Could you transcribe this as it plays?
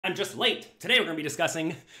I'm just late. Today we're going to be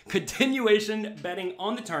discussing continuation betting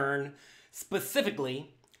on the turn,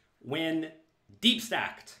 specifically when deep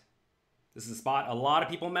stacked. This is a spot a lot of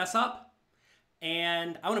people mess up,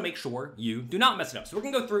 and I want to make sure you do not mess it up. So we're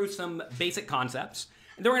going to go through some basic concepts,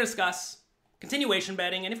 and then we're going to discuss continuation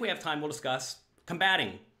betting, and if we have time, we'll discuss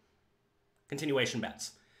combating continuation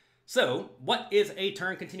bets. So what is a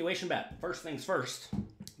turn continuation bet? First things first,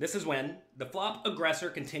 this is when the flop aggressor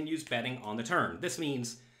continues betting on the turn. This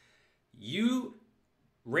means you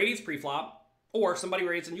raise pre-flop, or somebody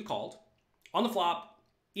raised and you called. On the flop,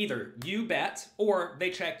 either you bet, or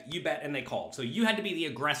they checked, you bet, and they called. So you had to be the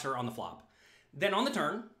aggressor on the flop. Then on the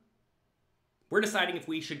turn, we're deciding if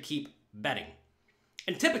we should keep betting.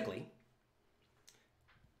 And typically,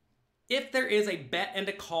 if there is a bet and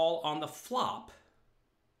a call on the flop,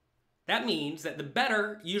 that means that the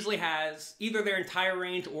bettor usually has either their entire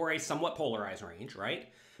range or a somewhat polarized range, right?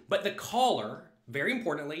 But the caller, very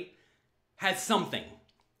importantly, has something,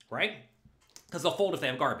 right? Because they'll fold if they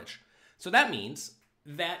have garbage. So that means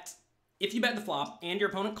that if you bet the flop and your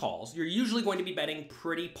opponent calls, you're usually going to be betting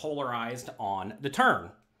pretty polarized on the turn,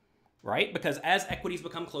 right? Because as equities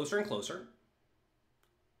become closer and closer,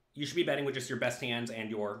 you should be betting with just your best hands and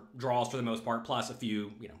your draws for the most part, plus a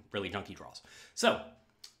few, really junky draws. So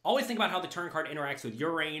always think about how the turn card interacts with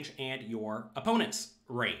your range and your opponent's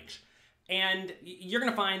range. And you're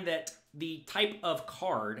going to find that the type of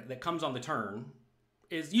card that comes on the turn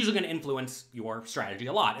is usually going to influence your strategy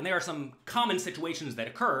a lot. And there are some common situations that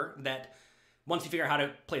occur that once you figure out how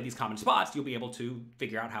to play these common spots, you'll be able to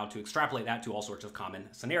figure out how to extrapolate that to all sorts of common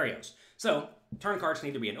scenarios. So turn cards can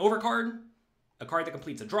either be an overcard, a card that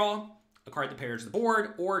completes a draw, a card that pairs the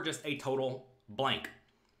board, or just a total blank.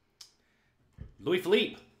 Louis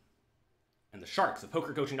Philippe and the Sharks of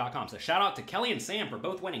PokerCoaching.com says, shout out to Kelly and Sam for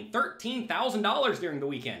both winning $13,000 during the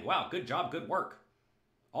weekend. Wow, good job, good work.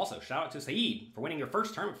 Also, shout out to Saeed for winning your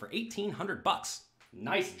first tournament for $1,800.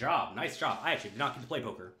 Nice job, nice job. I actually did not get to play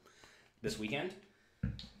poker this weekend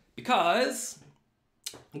because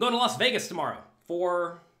I'm going to Las Vegas tomorrow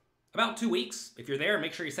for about 2 weeks. If you're there,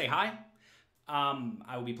 make sure you say hi.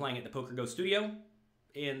 I will be playing at the Poker Go studio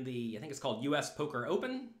in the, I think it's called US Poker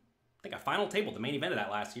Open. I think I final tabled the main event of that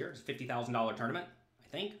last year. It's a $50,000 tournament, I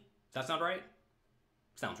think. Does that sound right?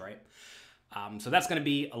 Sounds right. So that's going to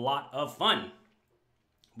be a lot of fun.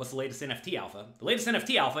 What's the latest NFT alpha? The latest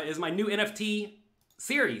NFT alpha is my new NFT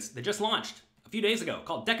series that just launched a few days ago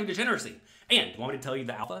called Deck of Degeneracy. And want me to tell you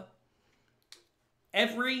the alpha?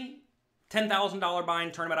 Every $10,000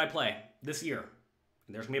 bind tournament I play this year,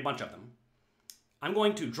 and there's going to be a bunch of them, I'm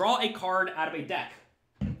going to draw a card out of a deck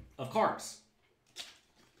of cards.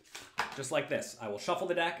 Just like this. I will shuffle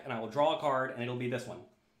the deck and I will draw a card and it'll be this one.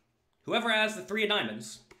 Whoever has the 3 of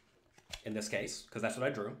diamonds, in this case, because that's what I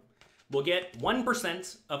drew, will get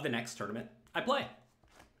 1% of the next tournament I play.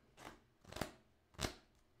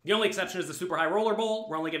 The only exception is the Super High Roller Bowl.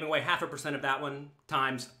 We're only giving away 0.5% of that one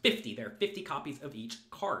times 50. There are 50 copies of each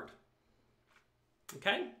card.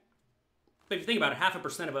 Okay? But if you think about it,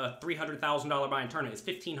 0.5% of a $300,000 buy-in tournament is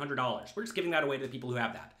 $1,500. We're just giving that away to the people who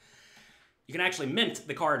have that. You can actually mint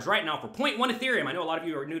the cards right now for 0.1 Ethereum. I know a lot of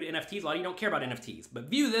you are new to NFTs. A lot of you don't care about NFTs. But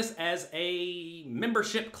view this as a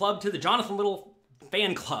membership club to the Jonathan Little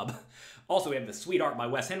fan club. Also, we have the Sweet Art by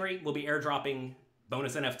Wes Henry. We'll be airdropping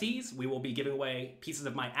bonus NFTs. We will be giving away pieces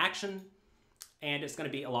of my action. And it's going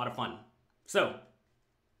to be a lot of fun. So,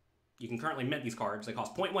 you can currently mint these cards. They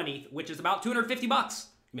cost 0.1 ETH, which is about $250.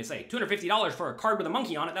 You may say, $250 for a card with a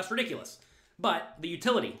monkey on it? That's ridiculous. But the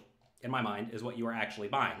utility, in my mind, is what you are actually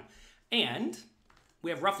buying. And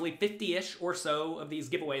we have roughly 50-ish or so of these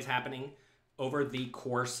giveaways happening over the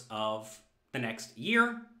course of the next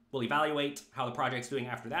year. We'll evaluate how the project's doing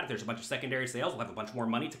after that. If there's a bunch of secondary sales, we'll have a bunch more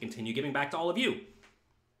money to continue giving back to all of you.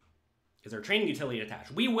 Is there training utility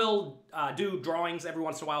attached? We will do drawings every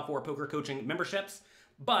once in a while for poker coaching memberships,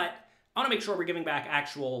 but I want to make sure we're giving back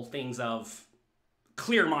actual things of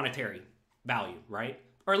clear monetary value, right?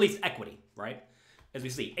 Or at least equity, right? As we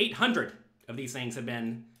see, 800 of these things have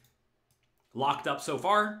been locked up so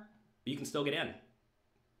far, but you can still get in.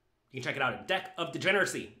 You can check it out at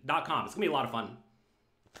deckofdegeneracy.com. It's going to be a lot of fun.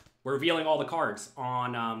 We're revealing all the cards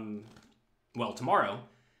on, well, tomorrow,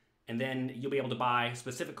 and then you'll be able to buy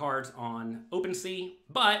specific cards on OpenSea,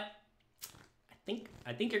 but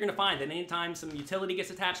I think you're going to find that anytime some utility gets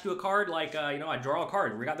attached to a card, like, I draw a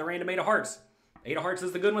card, we got the random 8 of hearts. 8 of hearts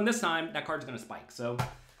is the good one this time, that card's going to spike. So,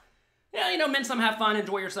 yeah, mint some, have fun,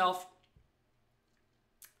 enjoy yourself.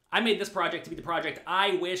 I made this project to be the project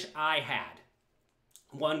I wish I had.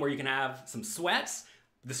 One where you can have some sweats.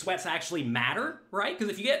 The sweats actually matter, right?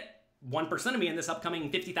 Because if you get 1% of me in this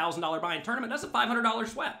upcoming $50,000 buy-in tournament, that's a $500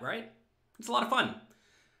 sweat, right? It's a lot of fun.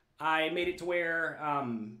 I made it to where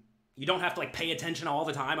you don't have to like pay attention all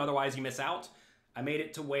the time, otherwise you miss out. I made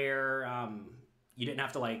it to where you didn't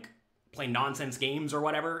have to like play nonsense games or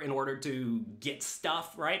whatever in order to get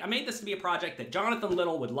stuff, right? I made this to be a project that Jonathan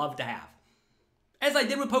Little would love to have. As I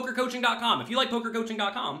did with pokercoaching.com. If you like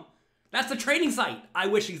pokercoaching.com, that's the trading site I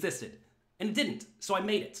wish existed. And it didn't, so I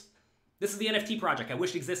made it. This is the NFT project I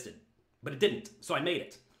wish existed, but it didn't, so I made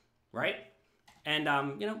it, right? And,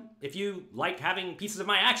 you know, if you like having pieces of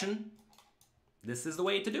my action, this is the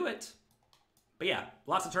way to do it. But yeah,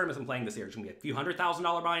 lots of tournaments I'm playing this year. There's going to be a few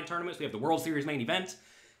 $100,000 buy-in tournaments. We have the World Series main event.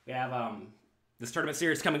 We have this tournament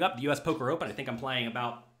series coming up, the US Poker Open. I think I'm playing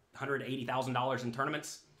about $180,000 in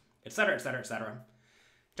tournaments, etc., etc., etc.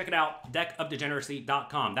 Check it out,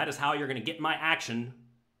 deckofdegeneracy.com. That is how you're going to get my action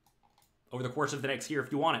over the course of the next year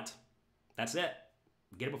if you want it. That's it.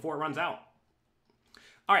 Get it before it runs out.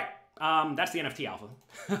 All right, that's the NFT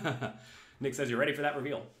alpha. Nick says you're ready for that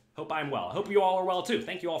reveal. Hope I'm well. I hope you all are well too.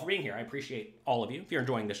 Thank you all for being here. I appreciate all of you. If you're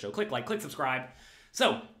enjoying this show, click like, click subscribe.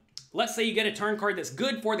 So, let's say you get a turn card that's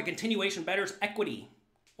good for the continuation better's equity.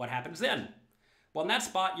 What happens then? Well, in that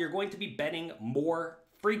spot, you're going to be betting more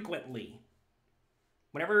frequently.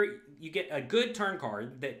 Whenever you get a good turn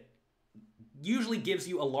card that usually gives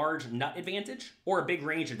you a large nut advantage or a big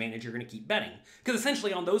range advantage, you're going to keep betting. Because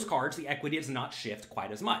essentially on those cards, the equity does not shift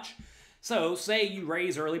quite as much. So say you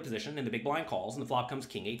raise early position and the big blind calls and the flop comes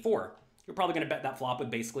king 8-4. You're probably going to bet that flop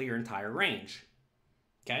with basically your entire range.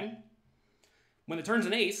 Okay? When the turn's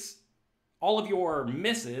an ace, all of your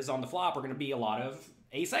misses on the flop are going to be a lot of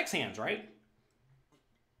ace-x hands, right?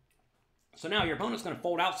 So now your opponent's going to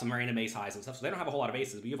fold out some random ace highs and stuff, so they don't have a whole lot of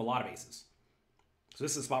aces, but you have a lot of aces. So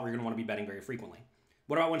this is a spot where you're going to want to be betting very frequently.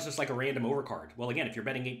 What about when it's just like a random overcard? Well, again, if you're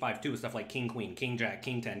betting 8-5-2 with stuff like king, queen, king, jack,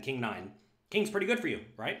 king 10, king 9, king's pretty good for you,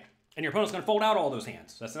 right? And your opponent's going to fold out all those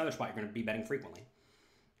hands. So that's another spot you're going to be betting frequently.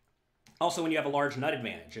 Also, when you have a large nut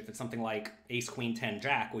advantage, if it's something like ace, queen, 10,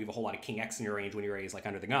 jack, well, you have a whole lot of king X in your range when you raise like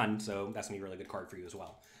under the gun, so that's going to be a really good card for you as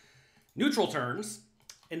well. Neutral turns,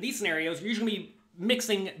 in these scenarios, you're usually going to be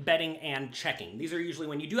mixing betting and checking. These are usually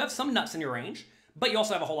when you do have some nuts in your range, but you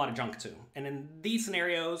also have a whole lot of junk too. And in these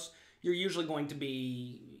scenarios, you're usually going to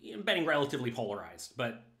be betting relatively polarized,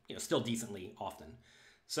 but still decently often.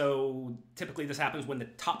 So typically this happens when the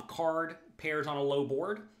top card pairs on a low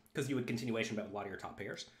board, because you would continuation bet with a lot of your top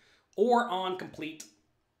pairs, or on complete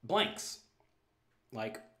blanks,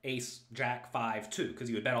 like ace, jack, 5, 2, because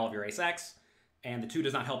you would bet all of your ace-x, and the 2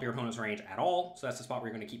 does not help your opponent's range at all, so that's the spot where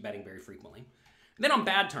you're going to keep betting very frequently. And then on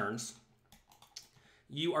bad turns,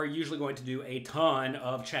 you are usually going to do a ton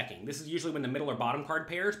of checking. This is usually when the middle or bottom card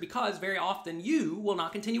pairs, because very often you will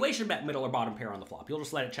not continuation bet middle or bottom pair on the flop. You'll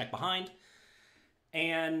just let it check behind.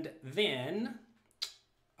 And then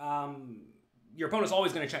your opponent's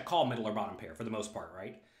always going to check call middle or bottom pair for the most part,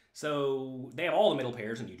 right? So they have all the middle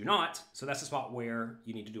pairs and you do not. So that's the spot where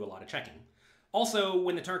you need to do a lot of checking. Also,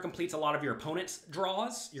 when the turn completes a lot of your opponent's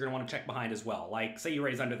draws, you're going to want to check behind as well. Like, say you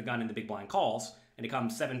raise under the gun and the big blind calls, and it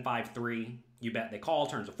comes 7-5-3, you bet they call,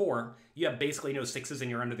 turns a 4. You have basically no 6s in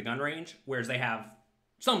your under the gun range, whereas they have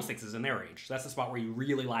some 6s in their range. So that's the spot where you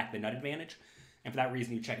really lack the nut advantage, and for that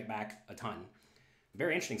reason you check it back a ton.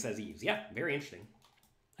 Very interesting, says Eves. Yeah, very interesting.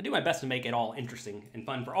 I do my best to make it all interesting and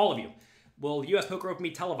fun for all of you. Will the US Poker Open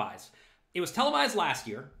be televised? It was televised last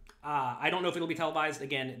year. I don't know if it'll be televised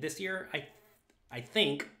again this year. I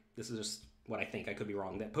think, this is just what I think, I could be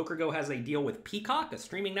wrong, that PokerGo has a deal with Peacock, a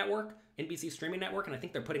streaming network, NBC streaming network, and I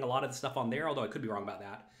think they're putting a lot of the stuff on there, although I could be wrong about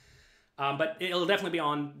that. But it'll definitely be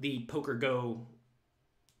on the PokerGo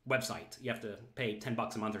website. You have to pay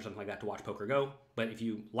 $10 a month or something like that to watch PokerGo, but if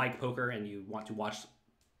you like poker and you want to watch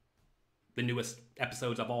the newest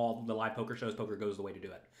episodes of all the live poker shows, PokerGo is the way to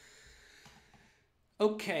do it.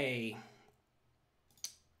 Okay.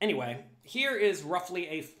 Anyway, here is roughly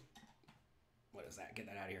a... What is that? Get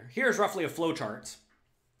that out of here. Here's roughly a flowchart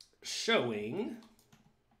showing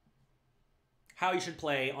how you should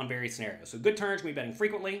play on various scenarios. So good turns, me betting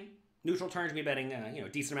frequently. Neutral turns, me betting,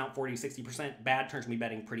 decent amount, 40-60%. Bad turns, me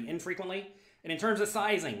betting pretty infrequently. And in terms of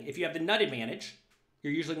sizing, if you have the nut advantage,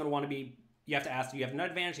 you're usually going to want to be, you have to ask, do you have a nut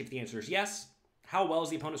advantage? If the answer is yes, how well is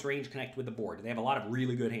the opponent's range connect with the board? They have a lot of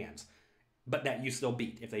really good hands, but that you still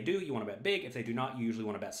beat. If they do, you want to bet big. If they do not, you usually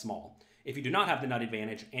want to bet small. If you do not have the nut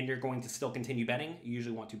advantage and you're going to still continue betting, you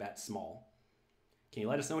usually want to bet small. Can you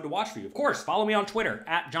let us know when to watch for you? Of course, follow me on Twitter,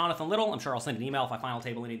 @JonathanLittle. I'm sure I'll send an email if I final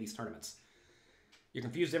table any of these tournaments. You're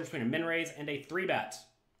confused the difference between a min raise and a 3-bet.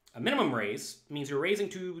 A minimum raise means you're raising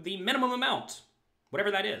to the minimum amount,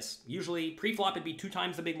 whatever that is. Usually, pre-flop, it'd be 2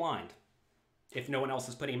 times the big blind. if no one else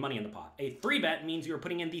is putting money in the pot. A 3-bet means you're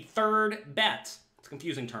putting in the third bet. It's a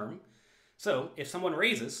confusing term. So if someone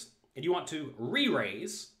raises and you want to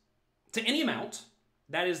re-raise to any amount,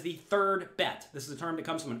 that is the third bet. This is a term that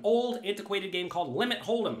comes from an old, antiquated game called Limit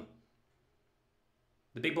Hold'em.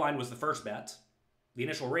 The big blind was the first bet. The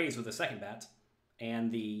initial raise was the second bet.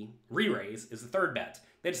 And the re-raise is the third bet.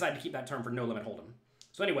 They decided to keep that term for No Limit Hold'em.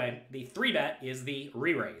 So anyway, the 3-bet is the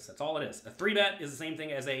re-raise. That's all it is. A 3-bet is the same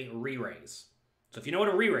thing as a re-raise. So if you know what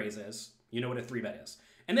a re-raise is, you know what a 3-bet is.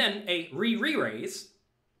 And then a re-re-raise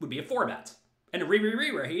would be a 4-bet. And a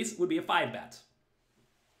re-re-re-raise would be a 5-bet.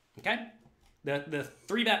 Okay? The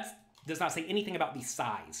 3-bet does not say anything about the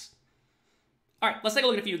size. All right, let's take a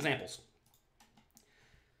look at a few examples.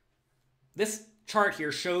 This chart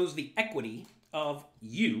here shows the equity of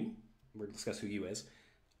U. We're going to discuss who U is.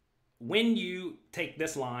 When you take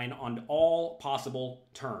this line on all possible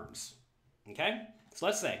turns. Okay? So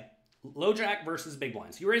let's say low jack versus big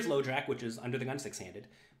blind. So you raise low jack, which is under the gun 6-handed.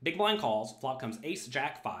 Big blind calls. Flop comes ace,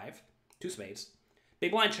 jack, 5. 2 spades.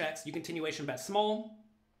 Big blind checks. You continuation bet small.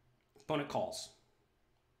 Opponent calls.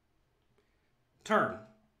 Turn.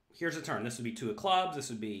 Here's a turn. This would be 2 of clubs. This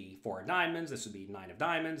would be 4 of diamonds. This would be 9 of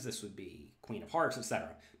diamonds. This would be queen of hearts,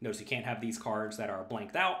 etc. Notice you can't have these cards that are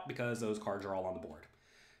blanked out because those cards are all on the board.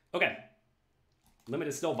 Okay. Limit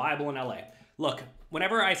is still viable in LA. Look,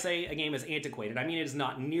 whenever I say a game is antiquated, I mean it is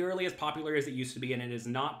not nearly as popular as it used to be, and it is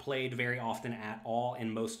not played very often at all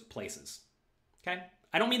in most places. Okay?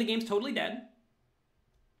 I don't mean the game's totally dead,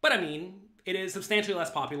 but I mean it is substantially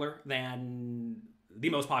less popular than the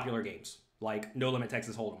most popular games, like No Limit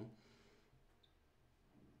Texas Hold'em.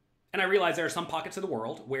 And I realize there are some pockets of the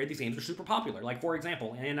world where these games are super popular. Like, for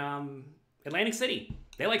example, in Atlantic City,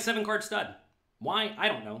 they like 7-card stud. Why? I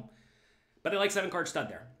don't know. But they like 7-card stud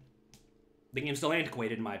there. The game's still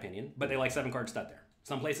antiquated, in my opinion, but they like 7-card stud there.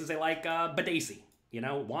 Some places they like Badesi. You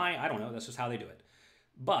know, why? I don't know. That's just how they do it.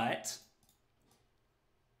 But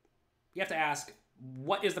you have to ask,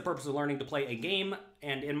 what is the purpose of learning to play a game?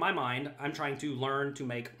 And in my mind, I'm trying to learn to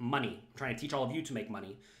make money. I'm trying to teach all of you to make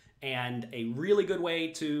money. And a really good way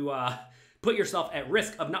to put yourself at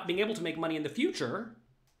risk of not being able to make money in the future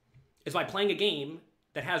is by playing a game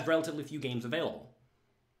that has relatively few games available.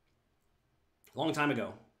 A long time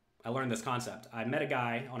ago, I learned this concept. I met a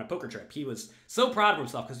guy on a poker trip. He was so proud of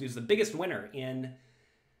himself because he was the biggest winner in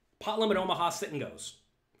Pot Limit Omaha Sit and Goes.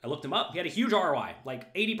 I looked him up. He had a huge ROI,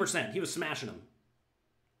 like 80%. He was smashing them.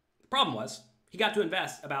 The problem was, he got to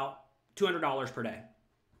invest about $200 per day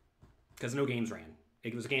because no games ran.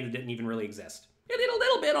 It was a game that didn't even really exist. It did a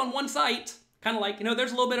little bit on one site, kind of like, you know,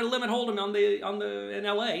 there's a little bit of Limit Hold'em in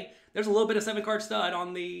LA. There's a little bit of 7-card stud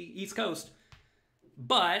on the East Coast.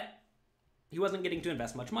 But he wasn't getting to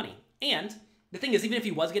invest much money. And the thing is, even if he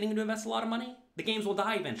was getting to invest a lot of money, the games will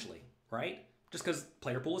die eventually, right? Just because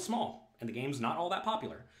player pool is small and the game's not all that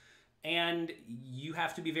popular. And you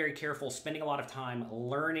have to be very careful spending a lot of time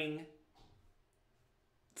learning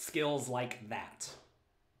skills like that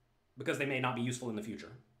because they may not be useful in the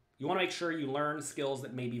future. You want to make sure you learn skills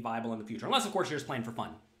that may be viable in the future, unless, of course, you're just playing for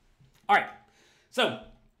fun. All right, so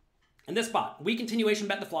in this spot, we continuation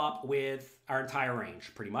bet the flop with our entire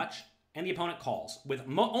range, pretty much, and the opponent calls with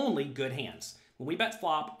only good hands. When we bet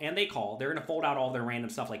flop and they call, they're going to fold out all their random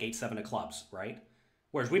stuff like 8-7 of clubs, right?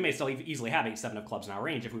 Whereas we may still easily have 8-7 of clubs in our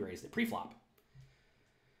range if we raised it pre-flop.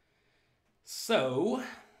 So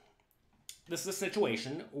this is a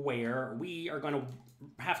situation where we are going to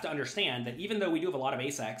have to understand that even though we do have a lot of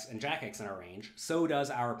ace-x and jack-x in our range, so does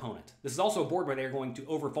our opponent. This is also a board where they're going to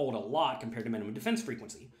overfold a lot compared to minimum defense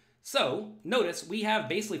frequency. So notice we have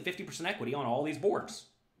basically 50% equity on all these boards,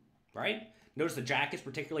 right? Notice the jack is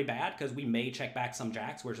particularly bad because we may check back some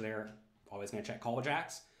jacks, whereas they're always going to check call the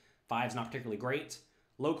jacks. 5's not particularly great.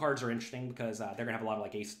 Low cards are interesting because they're going to have a lot of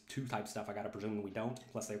like ace-2 type stuff. I got to presume we don't.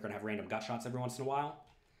 Plus they're going to have random gut shots every once in a while.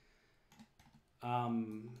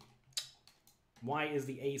 Why is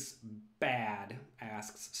the ace bad,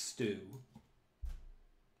 asks Stu.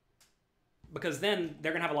 Because then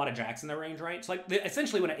they're going to have a lot of jacks in their range, right? So like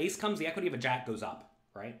essentially when an ace comes, the equity of a jack goes up,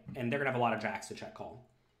 right? And they're going to have a lot of jacks to check call.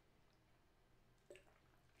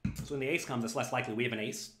 So when the ace comes, it's less likely we have an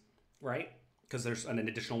ace, right? Because there's an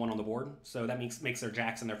additional one on the board. So that makes their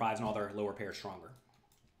jacks and their 5s and all their lower pairs stronger.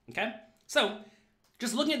 Okay? So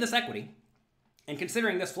just looking at this equity and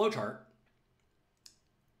considering this flowchart,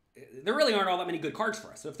 there really aren't all that many good cards for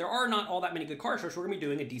us. So if there are not all that many good cards for us, we're going to be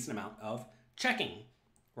doing a decent amount of checking,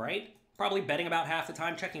 right? Probably betting about half the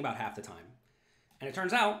time, checking about half the time. And it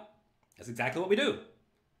turns out that's exactly what we do.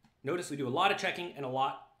 Notice we do a lot of checking and a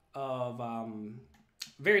lot of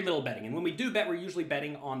very little betting. And when we do bet, we're usually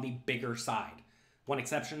betting on the bigger side. One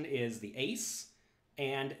exception is the ace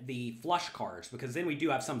and the flush cards, because then we do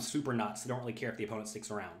have some super nuts that don't really care if the opponent sticks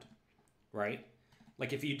around, right?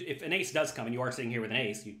 Like if an ace does come and you are sitting here with an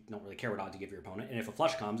ace, you don't really care what odds you give your opponent. And if a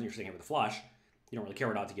flush comes and you're sitting here with a flush, you don't really care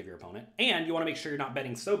what odds you give your opponent. And you want to make sure you're not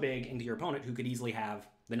betting so big into your opponent who could easily have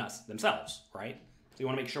the nuts themselves, right? So you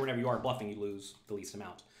want to make sure whenever you are bluffing, you lose the least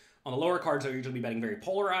amount. On the lower cards, they'll usually be betting very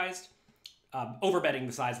polarized, over-betting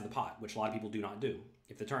the size of the pot, which a lot of people do not do.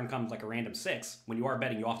 If the turn comes like a random 6, when you are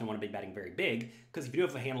betting, you often want to be betting very big, because if you do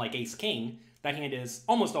have a hand like ace-king, that hand is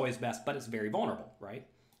almost always best, but it's very vulnerable, right?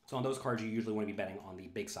 So on those cards, you usually want to be betting on the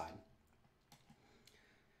big side.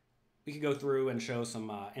 We could go through and show some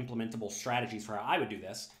implementable strategies for how I would do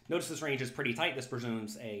this. Notice this range is pretty tight. This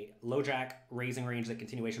presumes a low jack raising range that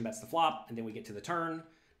continuation bets the flop, and then we get to the turn.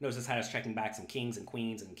 Notice this has us checking back some kings and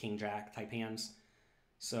queens and king jack type hands.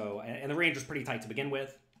 So, and the range is pretty tight to begin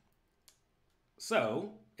with. So,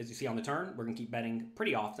 as you see on the turn, we're going to keep betting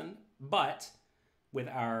pretty often, but with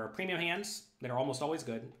our premium hands that are almost always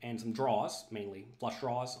good, and some draws, mainly flush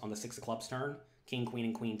draws on the 6 of clubs turn, king, queen,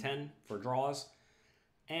 and queen 10 for draws.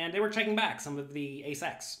 And they were checking back some of the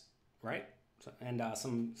ace-x, right? And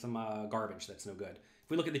some garbage that's no good. If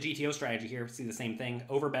we look at the GTO strategy here, we see the same thing.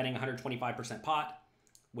 Overbetting 125% pot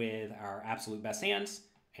with our absolute best hands,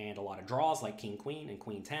 and a lot of draws like king, queen, and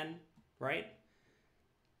queen 10, right?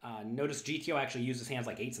 Notice GTO actually uses hands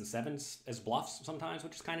like 8s and 7s as bluffs sometimes,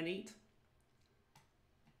 which is kind of neat.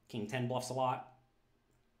 King 10 bluffs a lot.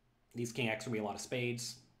 These king X will be a lot of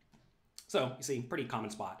spades. So, you see, pretty common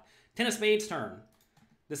spot. 10 of spades turn.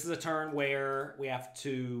 This is a turn where we have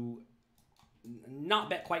to not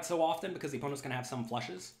bet quite so often because the opponent's going to have some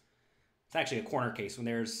flushes. It's actually a corner case when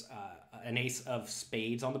there's an ace of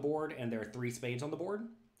spades on the board and there are 3 spades on the board,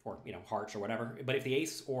 or, you know, hearts or whatever. But if the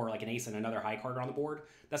ace or like an ace and another high card are on the board,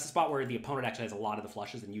 that's the spot where the opponent actually has a lot of the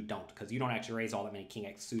flushes and you don't, because you don't actually raise all that many king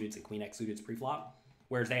X suiteds and queen X suiteds pre-flop,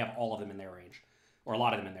 whereas they have all of them in their range, or a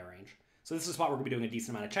lot of them in their range. So this is a spot where we're going to be doing a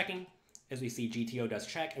decent amount of checking. As we see, GTO does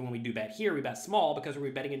check, and when we do bet here, we bet small because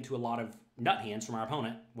we're betting into a lot of nut hands from our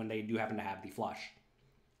opponent when they do happen to have the flush.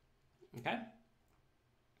 Okay?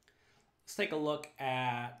 Let's take a look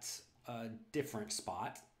at a different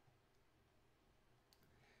spot.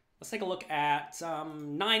 Let's take a look at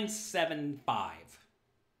 975.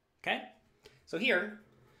 Okay? So here,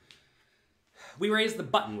 we raise the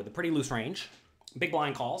button with a pretty loose range. Big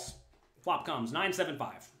blind calls. Flop comes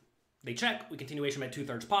 975. They check, we continuation bet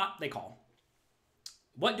 2/3 pot, they call.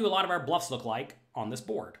 What do a lot of our bluffs look like on this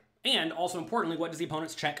board? And also importantly, what does the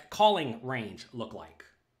opponent's check calling range look like?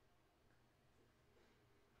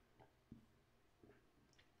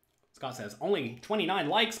 Scott says, only 29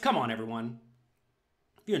 likes? Come on, everyone.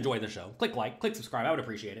 If you enjoy the show, click like, click subscribe, I would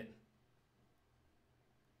appreciate it.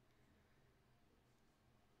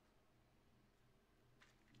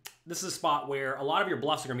 This is a spot where a lot of your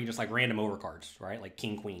bluffs are going to be just like random overcards, right? Like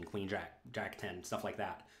king, queen, queen, jack, jack 10, stuff like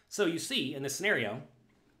that. So you see in this scenario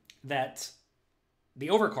that the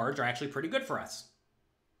overcards are actually pretty good for us.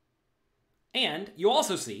 And you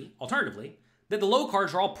also see, alternatively, that the low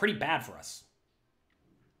cards are all pretty bad for us.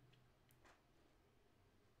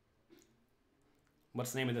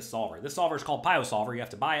 What's the name of this solver? This solver is called Pio Solver. You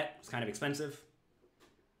have to buy it. It's kind of expensive.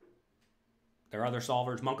 There are other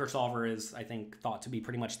solvers. Munker Solver is, I think, thought to be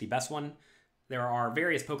pretty much the best one. There are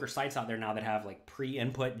various poker sites out there now that have like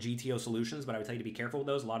pre-input GTO solutions, but I would tell you to be careful with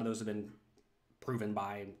those. A lot of those have been proven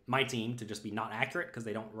by my team to just be not accurate because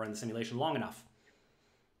they don't run the simulation long enough.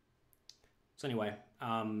 So anyway,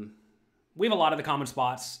 we have a lot of the common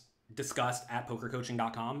spots discussed at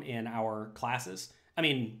pokercoaching.com in our classes. I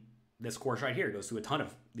mean, this course right here goes through a ton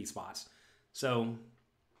of these spots. So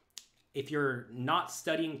if you're not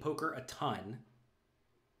studying poker a ton,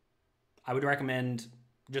 I would recommend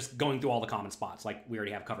just going through all the common spots like we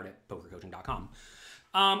already have covered at pokercoaching.com.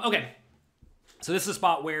 Okay, so this is a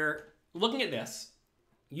spot where, looking at this,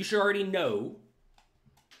 you should already know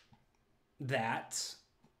that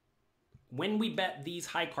when we bet these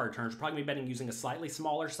high card turns, we're probably going to be betting using a slightly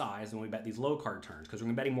smaller size than when we bet these low card turns, because we're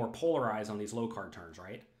going to be betting more polarized on these low card turns,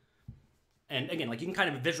 right? And again, like you can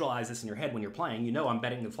kind of visualize this in your head when you're playing. You know I'm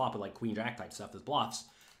betting the flop with like queen jack type stuff as bluffs.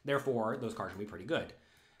 Therefore, those cards will be pretty good.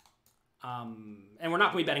 And we're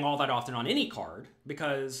not going to be betting all that often on any card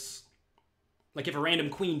because, like, if a random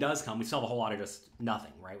queen does come, we still have a whole lot of just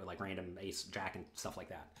nothing, right? With like random ace, jack, and stuff like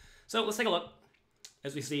that. So let's take a look.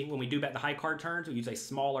 As we see, when we do bet the high card turns, we use a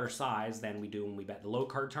smaller size than we do when we bet the low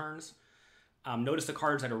card turns. Notice the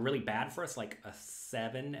cards that are really bad for us, like a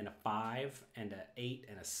 7 and a 5 and a 8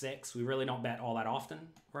 and a 6. We really don't bet all that often,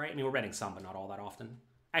 right? I mean, we're betting some, but not all that often.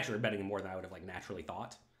 Actually, we're betting more than I would have like naturally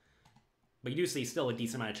thought. But you do see still a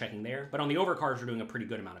decent amount of checking there. But on the overcards, we're doing a pretty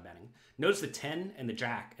good amount of betting. Notice the 10 and the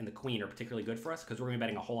jack and the queen are particularly good for us because we're going to be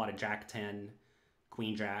betting a whole lot of jack 10,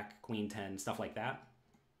 queen jack, queen 10, stuff like that.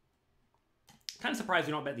 Kind of surprised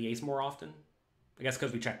we don't bet the ace more often. I guess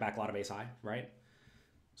because we check back a lot of ace high, right?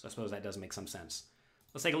 So I suppose that does make some sense.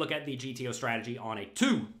 Let's take a look at the GTO strategy on a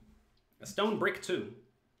 2. A stone brick 2.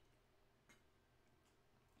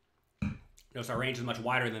 Notice our range is much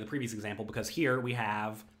wider than the previous example because here we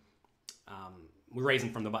have, we're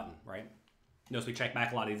raising from the button, right? Notice we check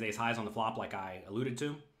back a lot of these ace highs on the flop like I alluded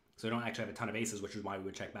to. So we don't actually have a ton of aces, which is why we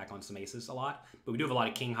would check back on some aces a lot. But we do have a lot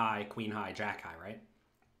of king high, queen high, jack high, right?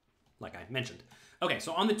 Like I mentioned. Okay,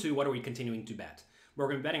 so on the 2, what are we continuing to bet? We're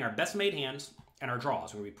going to be betting our best made hands and our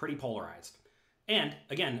draws. We're going to be pretty polarized. And,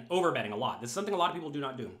 again, overbetting a lot. This is something a lot of people do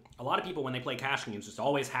not do. A lot of people, when they play cash games, just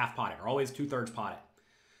always half pot it or always 2/3 pot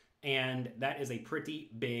it. And that is a pretty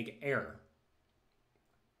big error.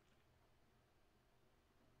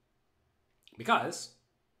 Because,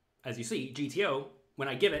 as you see, GTO, when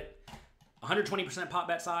I give it 120% pot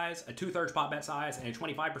bet size, a 2/3 pot bet size, and a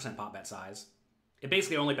 25% pot bet size, it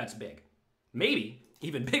basically only bets big. Maybe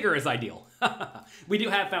even bigger is ideal. We do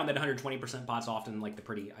have found that 120% pot's often like the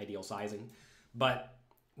pretty ideal sizing. But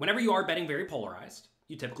whenever you are betting very polarized,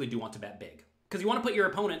 you typically do want to bet big. Because you want to put your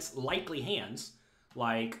opponent's likely hands,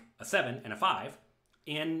 like a 7 and a 5,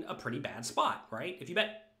 in a pretty bad spot, right? If you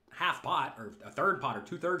bet half pot or a third pot or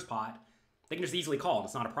 2/3 pot, they can just easily call and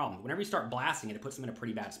it's not a problem. Whenever you start blasting it, it puts them in a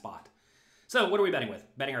pretty bad spot. So what are we betting with?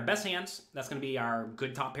 Betting our best hands. That's going to be our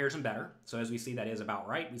good top pairs and better. So as we see, that is about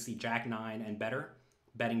right. We see jack 9 and better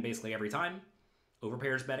betting basically every time. Over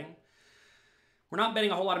pairs betting. We're not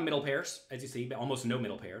betting a whole lot of middle pairs, as you see, but almost no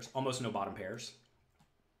middle pairs, almost no bottom pairs.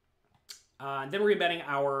 And then we're going to be betting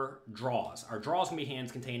our draws. Our draws can be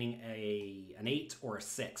hands containing an 8 or a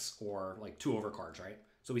 6 or like 2 overcards, right?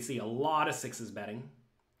 So we see a lot of 6s betting.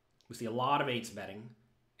 We see a lot of 8s betting.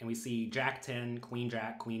 And we see jack 10, queen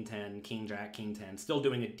 10, king jack, king 10, still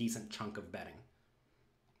doing a decent chunk of betting,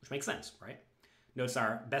 which makes sense, right? Notice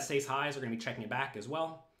our best ace highs are going to be checking it back as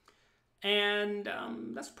well. And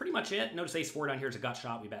that's pretty much it. Notice ace 4 down here is a gut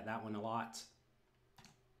shot. We bet that one a lot.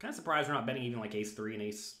 Kind of surprised we're not betting even like ace 3 and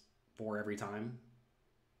ace 4 every time.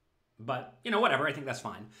 But, you know, whatever. I think that's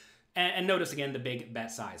fine. And notice again the big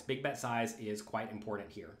bet size. Big bet size is quite important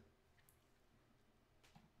here.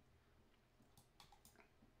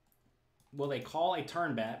 Will they call a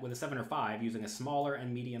turn bet with a 7 or 5 using a smaller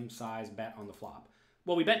and medium size bet on the flop?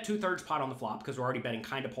 Well, we bet 2/3 pot on the flop because we're already betting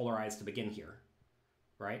kind of polarized to begin here,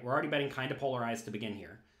 right? We're already betting kind of polarized to begin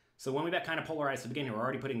here. So when we bet kind of polarized to begin here, we're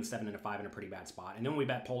already putting the 7 and a 5 in a pretty bad spot. And then when we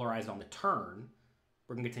bet polarized on the turn,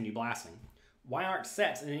 we're going to continue blasting. Why aren't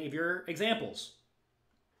sets in any of your examples?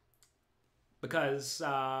 Because,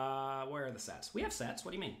 where are the sets? We have sets.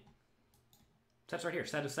 What do you mean? Sets right here.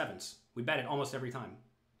 Set of 7s. We bet it almost every time.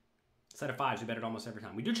 Set of 5s, we bet it almost every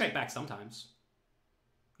time. We do check back sometimes.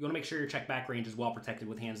 You want to make sure your check back range is well protected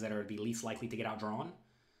with hands that are the least likely to get outdrawn.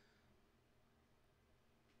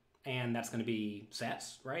 And that's going to be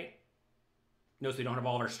sets, right? Notice we don't have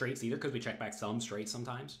all of our straights either because we check back some straights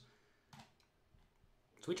sometimes.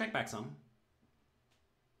 So we check back some.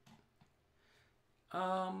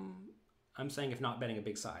 I'm saying if not betting a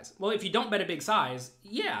big size. Well, if you don't bet a big size,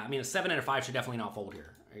 yeah, I mean a 7 and a 5 should definitely not fold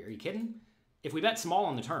here. Are you kidding? If we bet small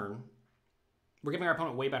on the turn, we're giving our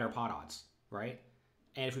opponent way better pot odds, right?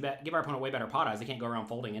 And if we give our opponent way better pot odds, they can't go around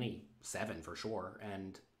folding any 7 for sure,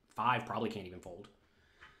 and 5 probably can't even fold.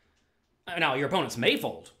 Now, your opponents may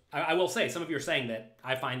fold. I will say, some of you are saying that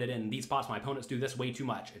I find that in these spots, my opponents do this way too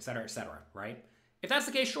much, etc., right? If that's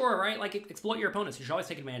the case, sure, right? Like, exploit your opponents. You should always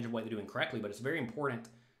take advantage of what they're doing correctly, but it's very important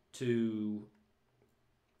to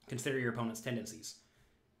consider your opponent's tendencies.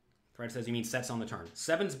 Fred says you mean sets on the turn.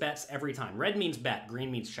 7s bets every time. Red means bet.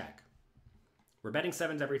 Green means check. We're betting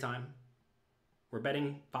 7s every time. We're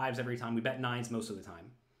betting 5s every time. We bet 9s most of the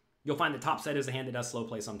time. You'll find that top set is a hand that does slow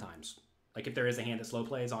play sometimes. Like if there is a hand that slow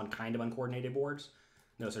plays on kind of uncoordinated boards.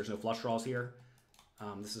 Notice there's no flush draws here.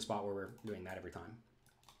 This is a spot where we're doing that every time.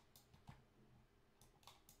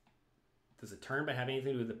 Does a turn bet have anything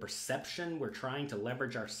to do with the perception we're trying to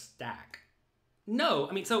leverage our stack? No,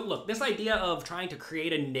 I mean, so look, this idea of trying to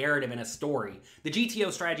create a narrative in a story, the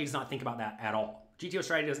GTO strategy does not think about that at all. GTO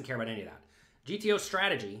strategy doesn't care about any of that. GTO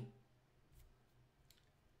strategy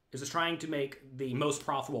is just trying to make the most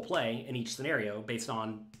profitable play in each scenario based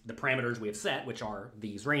on the parameters we have set, which are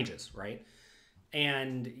these ranges, right?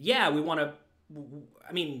 And yeah, we want to,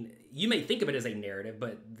 I mean, you may think of it as a narrative,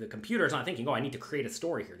 but the computer's not thinking, oh, I need to create a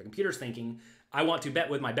story here. The computer's thinking, I want to bet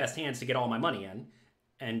with my best hands to get all my money in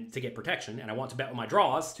and to get protection, and I want to bet with my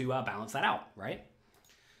draws to balance that out, right?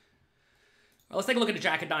 Let's take a look at the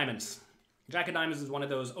Jack of Diamonds. Jack of Diamonds is one of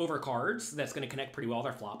those over cards that's going to connect pretty well with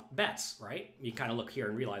our flop bets, right? You kind of look here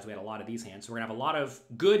and realize we had a lot of these hands. So we're going to have a lot of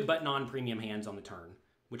good but non-premium hands on the turn,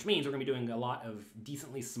 which means we're going to be doing a lot of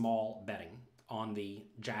decently small betting on the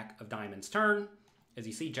Jack of Diamonds turn. As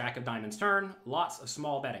you see, Jack of Diamonds turn, lots of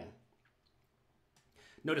small betting.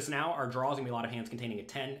 Notice now our draw is going to be a lot of hands containing a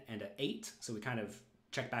 10 and an 8. So we kind of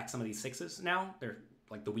check back some of these 6s now. They're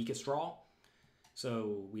like the weakest draw.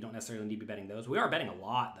 So we don't necessarily need to be betting those. We are betting a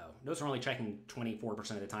lot, though. Notice we're only checking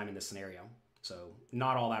 24% of the time in this scenario. So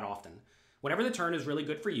not all that often. Whenever the turn is really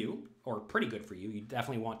good for you, or pretty good for you, you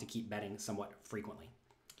definitely want to keep betting somewhat frequently.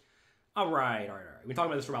 All right. We've been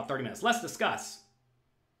talking about this for about 30 minutes. Let's discuss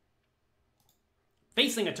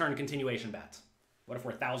facing a turn continuation bet. What if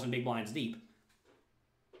we're 1,000 big blinds deep?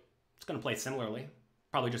 It's going to play similarly.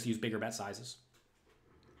 Probably just use bigger bet sizes.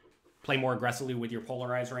 Play more aggressively with your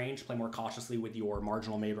polarized range. Play more cautiously with your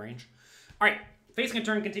marginal made range. All right, facing a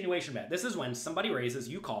turn continuation bet. This is when somebody raises,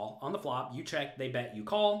 you call. On the flop, you check, they bet, you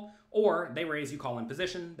call. Or they raise, you call in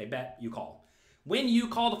position, they bet, you call. When you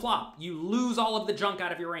call the flop, you lose all of the junk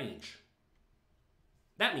out of your range.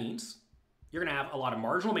 That means you're going to have a lot of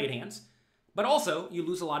marginal made hands, but also you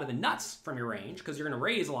lose a lot of the nuts from your range because you're going to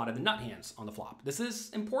raise a lot of the nut hands on the flop. This is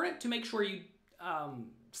important to make sure you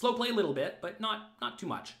slow play a little bit, but not too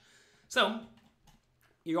much. So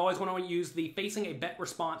you always want to use the facing a bet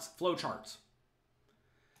response flowcharts.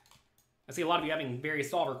 I see a lot of you having various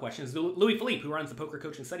solver questions. Louis Philippe, who runs the poker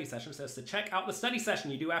coaching study session, says to check out the study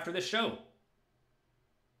session you do after this show.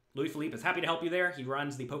 Louis Philippe is happy to help you there. He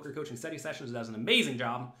runs the poker coaching study sessions, does an amazing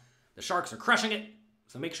job. The Sharks are crushing it.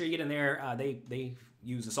 So make sure you get in there. They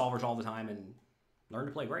use the solvers all the time and learn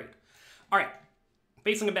to play great. All right,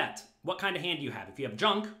 facing a bet. What kind of hand do you have? If you have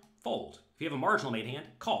junk, fold. If you have a marginal made hand,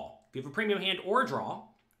 call. If you have a premium hand or a draw,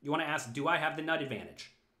 you want to ask, do I have the nut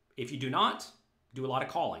advantage? If you do not, do a lot of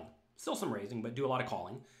calling. Still some raising, but do a lot of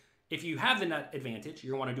calling. If you have the nut advantage,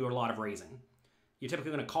 you're going to want to do a lot of raising. You're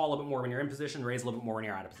typically going to call a little bit more when you're in position, raise a little bit more when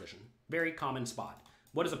you're out of position. Very common spot.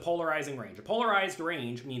 What is a polarizing range? A polarized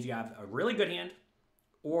range means you have a really good hand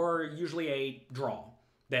or usually a draw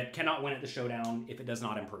that cannot win at the showdown if it does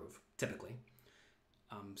not improve, typically.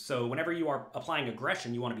 So whenever you are applying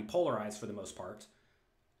aggression, you want to be polarized for the most part,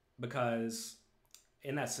 because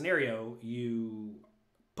in that scenario, you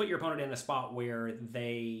put your opponent in a spot where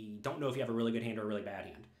they don't know if you have a really good hand or a really bad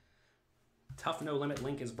hand. Tough no limit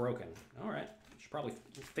link is broken. All right, should probably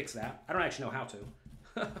fix that. I don't actually know how to.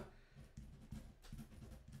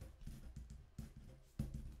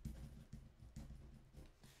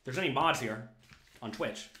 If there's any mods here on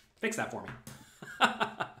Twitch, fix that for me.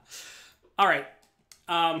 All right,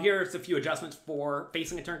 here's a few adjustments for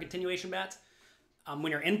facing a turn continuation bet. When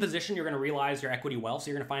you're in position, you're going to realize your equity well. So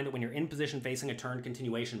you're going to find that when you're in position facing a turn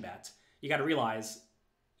continuation bet, you got to realize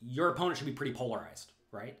your opponent should be pretty polarized,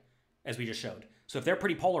 right? As we just showed. So if they're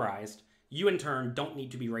pretty polarized, you in turn don't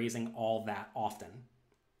need to be raising all that often.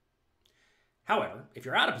 However, if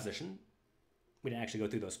you're out of position, we didn't actually go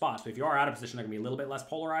through those spots, but if you are out of position, they're going to be a little bit less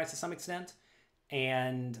polarized to some extent.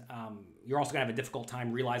 And you're also going to have a difficult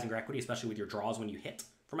time realizing your equity, especially with your draws when you hit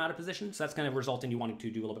from out of position. So that's going to result in you wanting to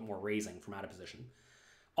do a little bit more raising from out of position.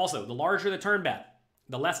 Also, the larger the turn bet,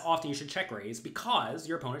 the less often you should check raise, because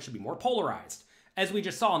your opponent should be more polarized. As we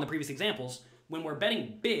just saw in the previous examples, when we're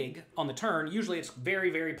betting big on the turn, usually it's very,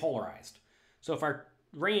 very polarized. So if our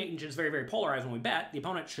range is very, very polarized when we bet, the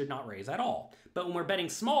opponent should not raise at all. But when we're betting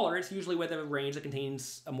smaller, it's usually with a range that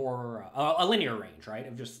contains a more a linear range, right?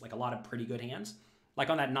 Of just like a lot of pretty good hands. Like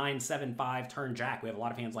on that 9-7-5 turn jack, we have a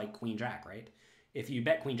lot of hands like queen jack, right? If you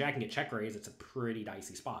bet queen jack and get check raise, it's a pretty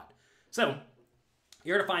dicey spot. So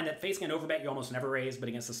you're going to find that facing an overbet, you almost never raise, but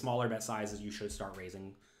against the smaller bet sizes, you should start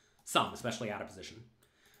raising some, especially out of position. All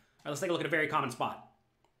right, let's take a look at a very common spot.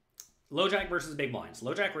 Low jack versus big blinds.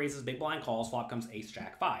 Low jack raises, big blind calls, flop comes ace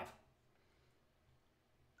jack 5.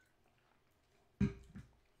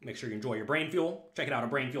 Make sure you enjoy your brain fuel. Check it out at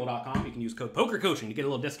brainfuel.com. You can use code POKERCOACHING to get a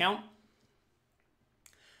little discount.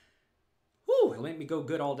 Whew, it'll make me go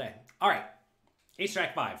good all day. All right, ace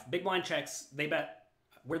jack 5. Big blind checks. They bet.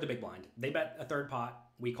 We're the big blind. They bet a third pot.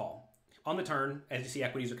 We call. On the turn, as you see,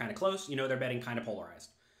 equities are kind of close. You know they're betting kind of polarized.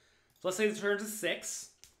 So let's say the turn's a 6,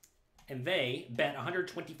 and they bet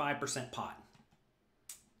 125% pot.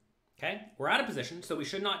 Okay, we're out of position, so we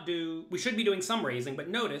should be doing some raising, but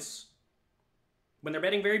notice when they're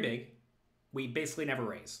betting very big, we basically never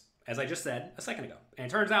raise, as I just said a second ago. And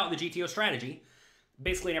it turns out the GTO strategy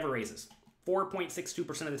basically never raises,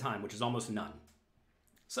 4.62% of the time, which is almost none.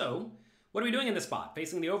 So what are we doing in this spot,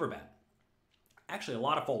 facing the overbet? Actually, a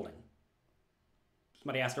lot of folding.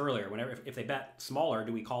 Somebody asked earlier, if they bet smaller,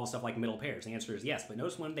 do we call stuff like middle pairs? The answer is yes, but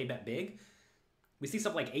notice when they bet big, we see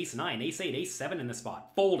stuff like ace-9, ace-8, ace-7 in this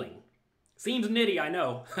spot, folding. Seems nitty, I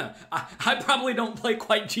know. I probably don't play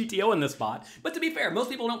quite GTO in this spot, but to be fair, most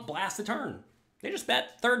people don't blast the turn. They just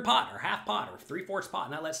bet third pot or half pot or 3/4 pot,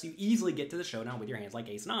 and that lets you easily get to the showdown with your hands like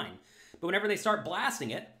ace-9. But whenever they start blasting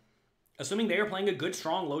it, assuming they are playing a good,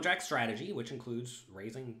 strong low jack strategy, which includes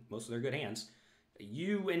raising most of their good hands,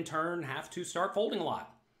 you in turn have to start folding a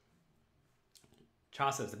lot. Cha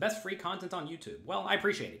says, the best free content on YouTube. Well, I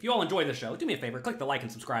appreciate it. If you all enjoy the show, do me a favor, click the like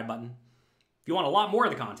and subscribe button. If you want a lot more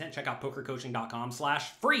of the content, check out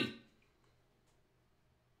pokercoaching.com/free.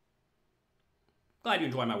 Glad you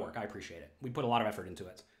enjoy my work. I appreciate it. We put a lot of effort into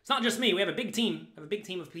it. It's not just me. We have a big team. We have a big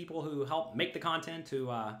team of people who help make the content,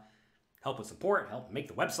 who help with support, help make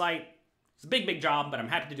the website. It's a big, big job, but I'm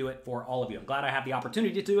happy to do it for all of you. I'm glad I have the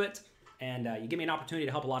opportunity to do it, and you give me an opportunity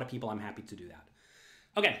to help a lot of people. I'm happy to do that.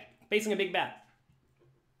 Okay, facing a big bet.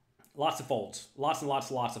 Lots of folds. Lots and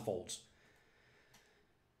lots of folds.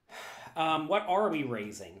 What are we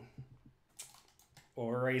raising? Well,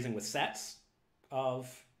 we're raising with sets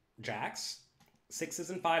of jacks, 6s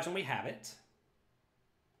and 5s when we have it,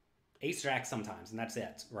 ace-jack sometimes, and that's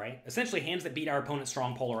it, right? Essentially, hands that beat our opponent's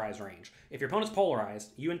strong polarized range. If your opponent's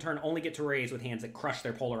polarized, you in turn only get to raise with hands that crush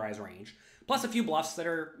their polarized range, plus a few bluffs that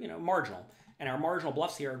are, marginal. And our marginal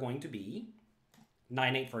bluffs here are going to be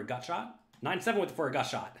 9-8 for a gut shot, 9-7 for a gut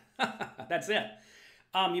shot. That's it.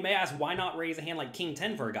 You may ask, why not raise a hand like King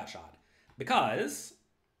 10 for a gut shot? Because,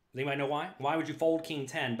 does anybody know why? Why would you fold King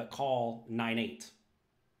 10 but call 9-8?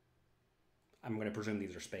 I'm going to presume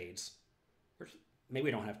these are spades. Maybe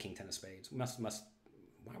we don't have King 10 of spades. We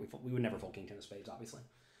would never fold King 10 of spades, obviously.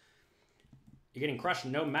 You're getting crushed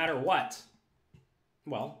no matter what.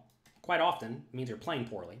 Well, quite often it means you're playing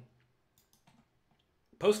poorly.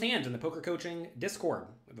 Post hands in the Poker Coaching Discord.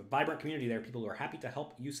 We have a vibrant community there, people who are happy to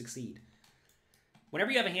help you succeed.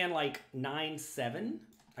 Whenever you have a hand like 9-7,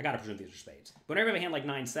 I gotta presume these are spades. But whenever you have a hand like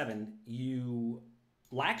 9-7, you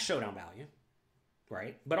lack showdown value,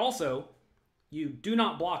 right? But also, you do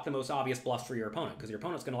not block the most obvious bluffs for your opponent, because your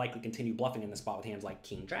opponent's going to likely continue bluffing in this spot with hands like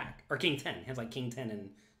King Jack, or King 10, hands like King 10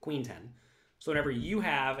 and Queen 10. So whenever you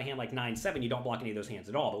have a hand like 9-7, you don't block any of those hands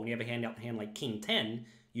at all. But when you have a hand like King 10,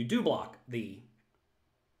 you do block the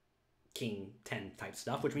King 10 type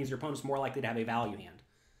stuff, which means your opponent's more likely to have a value hand.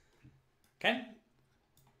 Okay?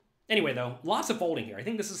 Anyway, though, lots of folding here. I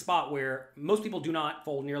think this is a spot where most people do not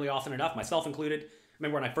fold nearly often enough, myself included.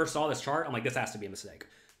 Remember when I first saw this chart, I'm like, this has to be a mistake.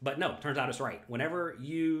 But no, turns out it's right. Whenever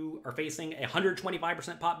you are facing a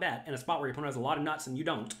 125% pot bet in a spot where your opponent has a lot of nuts and you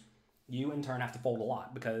don't, you in turn have to fold a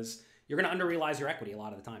lot because you're going to under-realize your equity a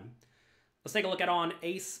lot of the time. Let's take a look at on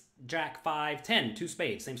ace, jack, 5, 10, 2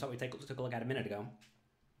 spades. Same spot we took a look at a minute ago.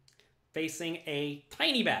 Facing a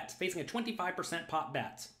tiny bet, facing a 25% pot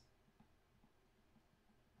bet.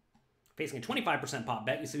 Facing a 25% pot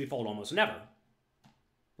bet, you see we fold almost never,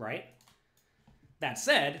 right? That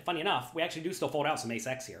said, funny enough, we actually do still fold out some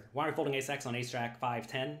ace-x here. Why are we folding ace-x on ace-jack, 5,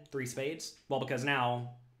 10, 3 spades? Well, because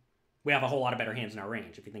now we have a whole lot of better hands in our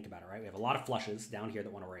range, if you think about it, right? We have a lot of flushes down here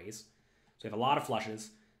that want to raise. So we have a lot of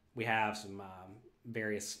flushes. We have some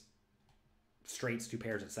various straights, 2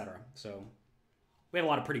 pairs, etc. So we have a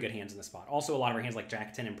lot of pretty good hands in this spot. Also, a lot of our hands like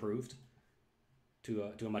jack 10 improved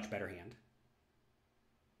to a much better hand.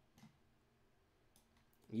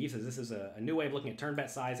 He says this is a new way of looking at turn bet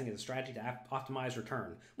sizing as a strategy to optimize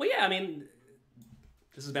return. Well, yeah, I mean,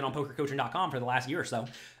 this has been on pokercoaching.com for the last year or so.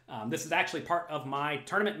 This is actually part of my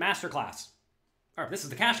tournament masterclass. Or this is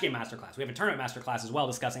the cash game masterclass. We have a tournament masterclass as well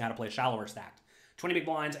discussing how to play shallower stacked. 20 big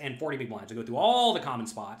blinds and 40 big blinds. We go through all the common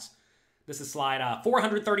spots. This is slide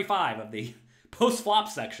 435 of the post-flop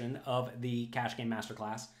section of the cash game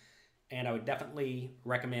masterclass. And I would definitely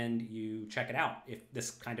recommend you check it out if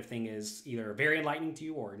this kind of thing is either very enlightening to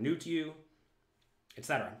you or new to you,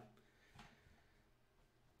 etc.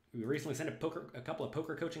 We recently sent a couple of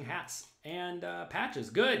poker coaching hats and patches.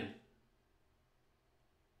 Good.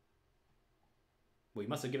 Well, you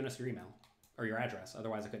must have given us your email or your address.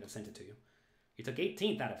 Otherwise, I couldn't have sent it to you. You took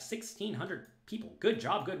 18th out of 1,600 people. Good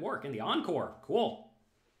job. Good work. In the encore. Cool.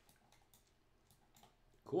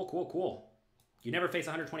 Cool, cool, cool. You never face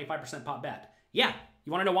a 125% pot bet. Yeah.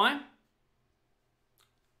 You want to know why?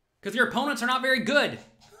 Because your opponents are not very good.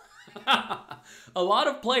 A lot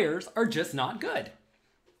of players are just not good.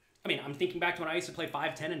 I mean, I'm thinking back to when I used to play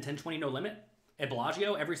 5, 10, and 10, 20 no limit at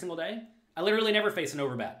Bellagio every single day. I literally never faced an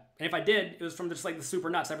overbet. And if I did, it was from just like the super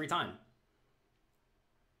nuts every time.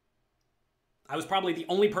 I was probably the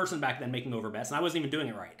only person back then making overbets, and I wasn't even doing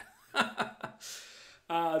it right.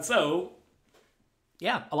 So,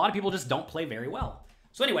 yeah, a lot of people just don't play very well.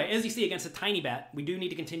 So anyway, as you see, against a tiny bet, we do need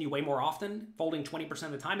to continue way more often, folding 20%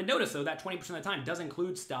 of the time. And notice, though, that 20% of the time does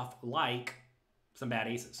include stuff like some bad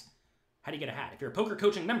aces. How do you get a hat? If you're a poker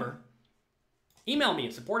coaching member, email me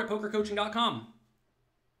at support@pokercoaching.com.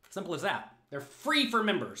 Simple as that. They're free for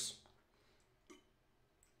members.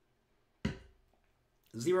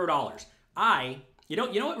 $0. You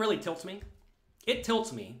know what really tilts me? It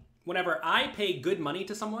tilts me whenever I pay good money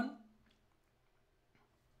to someone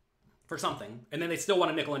for something, and then they still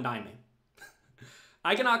want to nickel and dime me.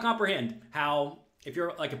 I cannot comprehend how, if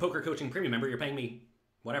you're like a poker coaching premium member, you're paying me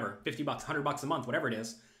whatever, $50, $100 a month, whatever it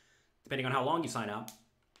is, depending on how long you sign up.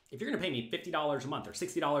 If you're going to pay me $50 a month or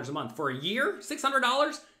 $60 a month for a year,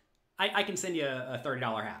 $600, I can send you a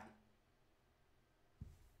 $30 hat.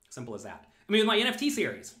 Simple as that. I mean, with my NFT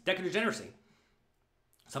series, Deck of Degeneracy,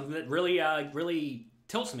 something that really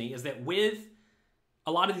tilts me is that with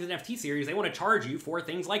a lot of these NFT series, they want to charge you for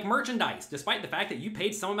things like merchandise, despite the fact that you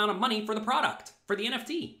paid some amount of money for the product, for the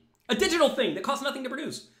NFT. A digital thing that costs nothing to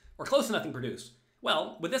produce, or close to nothing to produce.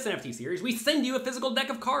 Well, with this NFT series, we send you a physical deck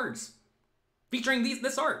of cards featuring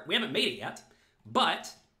this art. We haven't made it yet,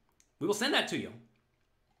 but we will send that to you.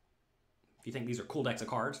 If you think these are cool decks of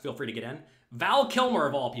cards, feel free to get in. Val Kilmer,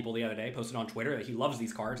 of all people, the other day posted on Twitter that he loves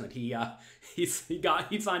these cards and that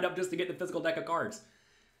he signed up just to get the physical deck of cards.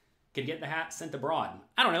 Can get the hat sent abroad.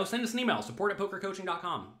 I don't know, send us an email,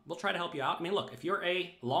 support@pokercoaching.com. We'll try to help you out. I mean, look, if you're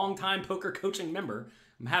a longtime poker coaching member,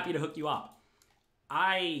 I'm happy to hook you up.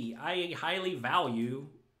 I highly value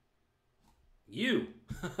you.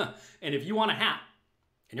 And if you want a hat,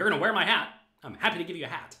 and you're going to wear my hat, I'm happy to give you a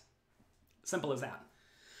hat. Simple as that.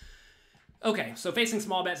 Okay, so facing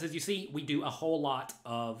small bets, as you see, we do a whole lot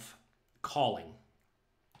of calling.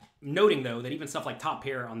 Noting, though, that even stuff like top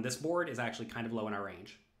pair on this board is actually kind of low in our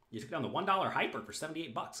range. You took down the $1 hyper for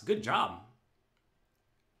 78 bucks. Good job.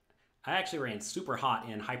 I actually ran super hot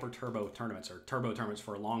in hyper turbo tournaments, or turbo tournaments,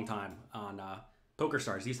 for a long time on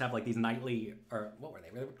PokerStars. They used to have like these nightly, or what were they?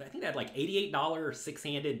 I think they had like $88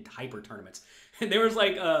 six-handed hyper tournaments. And there was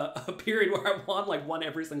like a period where I won like one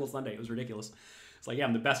every single Sunday. It was ridiculous. It's like, yeah,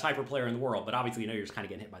 I'm the best hyper player in the world, but obviously, you know, you're just kind of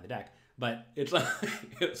getting hit by the deck. But it's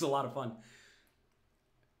it's a lot of fun.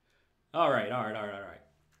 All right.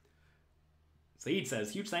 Saeed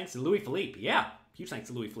says, huge thanks to Louis Philippe. Yeah, huge thanks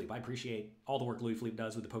to Louis Philippe. I appreciate all the work Louis Philippe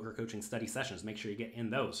does with the poker coaching study sessions. Make sure you get in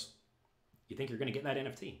those. You think you're going to get that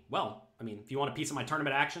NFT? Well, I mean, if you want a piece of my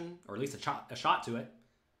tournament action, or at least a shot to it,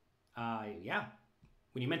 yeah.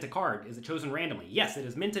 When you mint a card, is it chosen randomly? Yes, it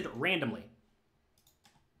is minted randomly.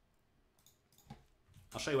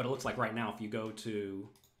 I'll show you what it looks like right now if you go to,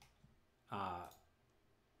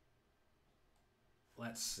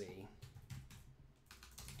 let's see.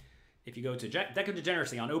 If you go to Deck of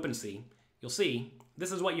Degeneracy on OpenSea, you'll see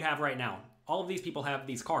this is what you have right now. All of these people have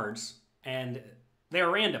these cards, and they are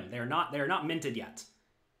random. They are not minted yet.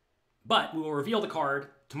 But we will reveal the card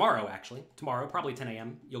tomorrow, actually. Tomorrow, probably 10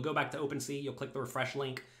 a.m. You'll go back to OpenSea, you'll click the refresh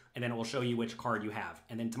link, and then it will show you which card you have.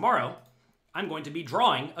 And then tomorrow, I'm going to be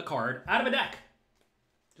drawing a card out of a deck.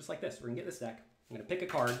 Just like this. We're going to get this deck. I'm going to pick a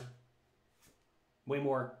card. Way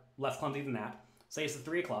less clumsy than that. Say it's the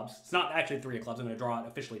 3 of clubs. It's not actually the 3 of clubs. I'm going to draw it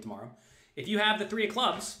officially tomorrow. If you have the 3 of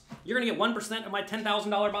clubs, you're going to get 1% of my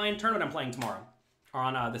 $10,000 buy-in tournament I'm playing tomorrow, or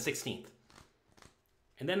on the 16th.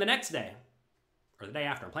 And then the next day, or the day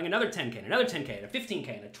after, I'm playing another 10K, and another 10K, and a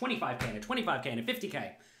 15K, and a 25K, and a 25K, and a 50K.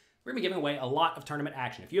 We're going to be giving away a lot of tournament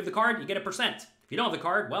action. If you have the card, you get 1%. If you don't have the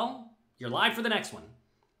card, well, you're live for the next one.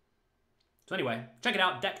 So anyway, check it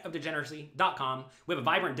out, deckofdegeneracy.com. We have a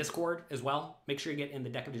vibrant Discord as well. Make sure you get in the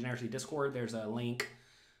Deck of Degeneracy Discord. There's a link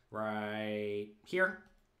right here.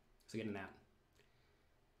 So get in that.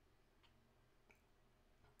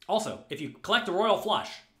 Also, if you collect a Royal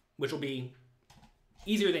Flush, which will be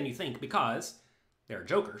easier than you think because there are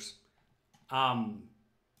jokers, I'm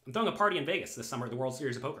throwing a party in Vegas this summer at the World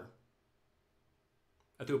Series of Poker.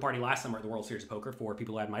 I threw a party last summer at the World Series of Poker for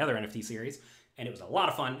people who had my other NFT series, and it was a lot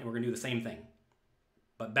of fun, and we're going to do the same thing,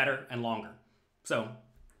 but better and longer. So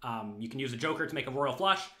you can use a joker to make a Royal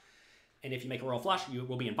Flush, and if you make a Royal Flush, you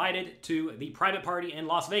will be invited to the private party in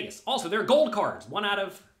Las Vegas. Also, there are gold cards. 1 out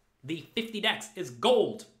of the 50 decks is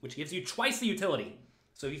gold, which gives you twice the utility.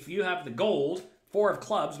 So if you have the gold 4 of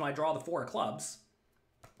clubs, when I draw the 4 of clubs,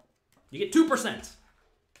 you get 2%.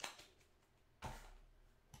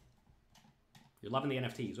 You're loving the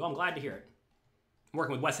NFTs. Well, I'm glad to hear it. I'm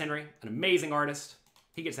working with Wes Henry, an amazing artist.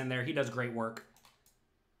 He gets in there. He does great work.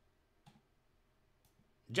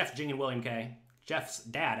 Jeff Jing and William K. Jeff's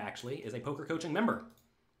dad, actually, is a poker coaching member.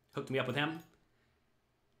 Hooked me up with him.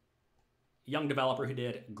 Young developer who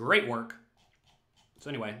did great work. So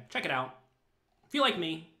anyway, check it out. If you like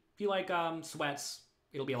me, if you like sweats,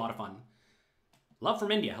 It'll be a lot of fun. Love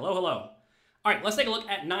from India. Hello, hello. All right, let's take a look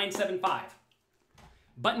at 975.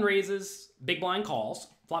 Button raises, big blind calls.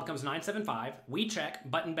 Flop comes 975. We check,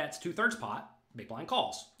 button bets 2/3 pot, big blind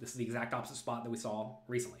calls. This is the exact opposite spot that we saw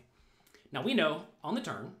recently. Now we know on the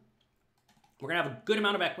turn, we're gonna have a good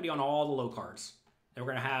amount of equity on all the low cards. And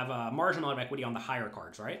we're gonna have a marginal amount of equity on the higher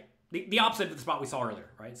cards, right? The opposite of the spot we saw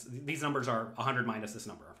earlier, right? So these numbers are 100 minus this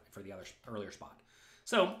number for the other earlier spot.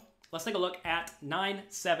 So let's take a look at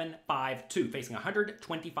 9752, facing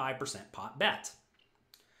 125% pot bet.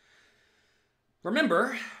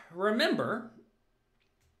 Remember,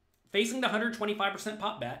 facing the 125%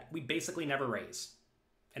 pot bet, we basically never raise.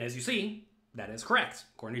 And as you see, that is correct,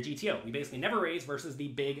 according to GTO. We basically never raise versus the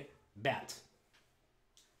big bet.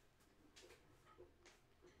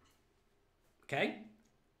 Okay?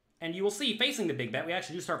 And you will see, facing the big bet, we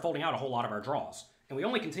actually do start folding out a whole lot of our draws. And we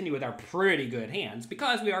only continue with our pretty good hands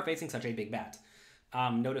because we are facing such a big bet.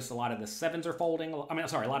 Notice a lot of the 7s are folding. I mean,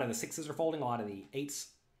 sorry, a lot of the 6s are folding. A lot of the 8s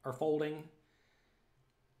are folding.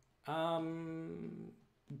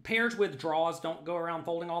 Pairs with draws don't go around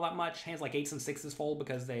folding all that much. Hands like 8s and 6s fold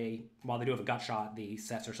because while they do have a gut shot, the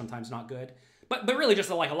sets are sometimes not good. But really just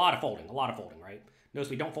like a lot of folding, right? Notice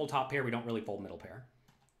we don't fold top pair, we don't really fold middle pair.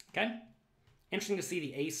 Okay? Interesting to see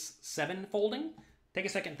the ace 7 folding. Take a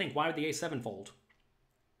second and think, why would the ace 7 fold?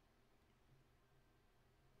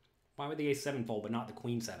 Why would the ace 7 fold but not the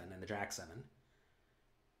queen 7 and the jack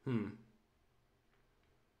 7?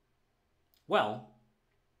 Well,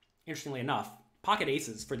 interestingly enough, pocket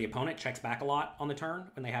aces for the opponent checks back a lot on the turn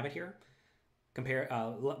when they have it here.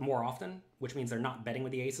 More often, which means they're not betting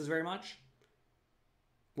with the aces very much.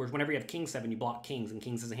 Whereas whenever you have king 7, you block kings, and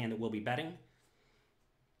kings is a hand that will be betting.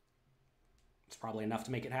 It's probably enough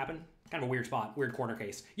to make it happen. Kind of a weird spot, weird corner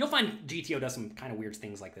case. You'll find GTO does some kind of weird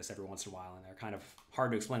things like this every once in a while, and they're kind of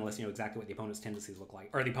hard to explain unless you know exactly what the opponent's tendencies look like,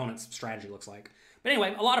 or the opponent's strategy looks like. But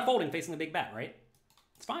anyway, a lot of folding facing the big bet, right?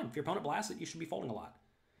 It's fine. If your opponent blasts it, you should be folding a lot.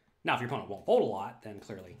 Now, if your opponent won't fold a lot, then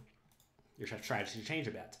clearly your strategy should change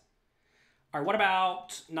a bit. All right, what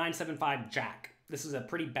about 975 jack? This is a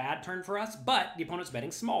pretty bad turn for us, but the opponent's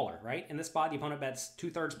betting smaller, right? In this spot, the opponent bets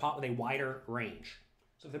 2/3 pot with a wider range.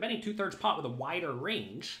 So if they're betting 2/3 pot with a wider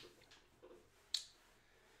range,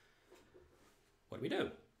 what do we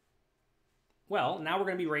do? Well, now we're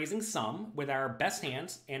going to be raising some with our best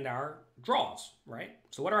hands and our draws, right?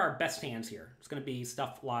 So what are our best hands here? It's going to be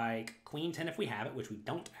stuff like queen 10 if we have it, which we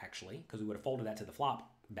don't actually, because we would have folded that to the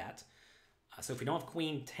flop bet. So if we don't have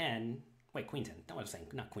queen 10, wait, queen 10, no, I was saying,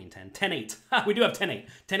 not queen 10, 10-8. We do have 10-8.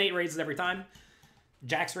 10-8 raises every time.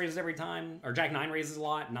 Jacks raises every time, or jack 9 raises a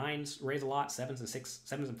lot, 9s raise a lot, 7s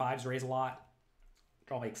and 5s raise a lot.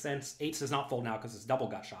 It all makes sense. 8s does not fold now because it's double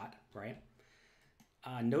gut shot, right?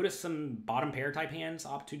 Notice some bottom pair type hands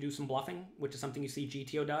opt to do some bluffing, which is something you see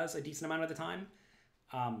GTO does a decent amount of the time.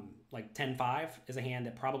 Like 10-5 is a hand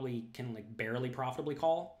that probably can like barely profitably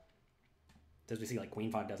call. As we see, like queen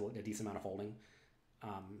 5 does a decent amount of folding.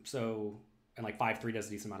 And like 5-3 does a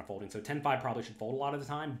decent amount of folding. So 10-5 probably should fold a lot of the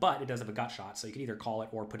time, but it does have a gut shot, so you can either call it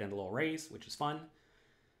or put in a little raise, which is fun.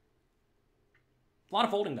 A lot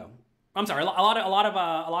of folding though. I'm sorry, a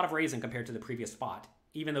lot of raising compared to the previous spot.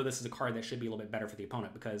 Even though this is a card that should be a little bit better for the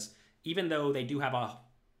opponent, because even though they do have a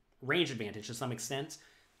range advantage to some extent,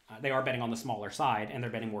 they are betting on the smaller side, and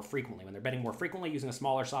they're betting more frequently. When they're betting more frequently using a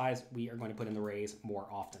smaller size, we are going to put in the raise more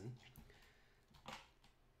often.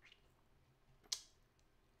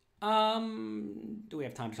 Do we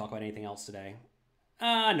have time to talk about anything else today?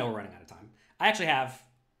 No, we're running out of time. I actually have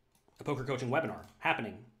a poker coaching webinar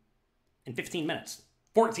happening in 15 minutes,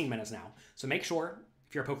 14 minutes now. So make sure,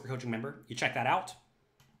 if you're a poker coaching member, you check that out.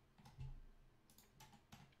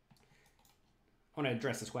 I want to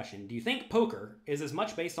address this question. Do you think poker is as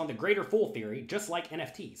much based on the greater fool theory, just like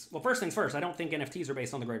NFTs? Well, first things first, I don't think NFTs are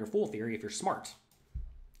based on the greater fool theory if you're smart.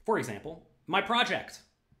 For example, my project.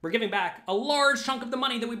 We're giving back a large chunk of the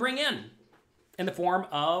money that we bring in the form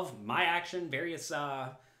of my action, various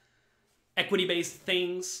equity-based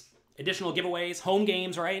things, additional giveaways, home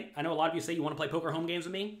games, right? I know a lot of you say you want to play poker home games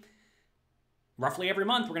with me. Roughly every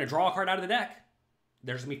month, we're going to draw a card out of the deck.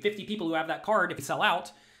 There's going to be 50 people who have that card if we sell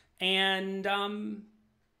out. And I'm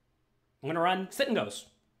going to run sit and goes,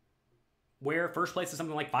 where first place is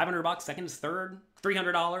something like $500, second is third,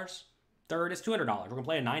 $300, third is $200. We're going to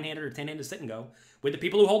play a 9-handed or 10-handed sit and go with the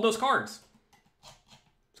people who hold those cards.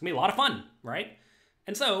 It's going to be a lot of fun, right?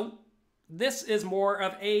 And so this is more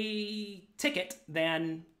of a ticket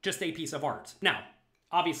than just a piece of art. Now,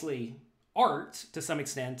 obviously, art, to some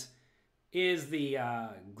extent, is the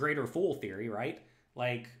greater fool theory, right?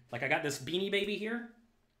 Like I got this Beanie Baby here.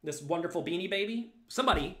 This wonderful Beanie Baby.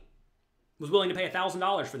 Somebody was willing to pay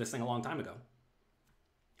 $1,000 for this thing a long time ago.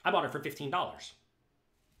 I bought it for $15.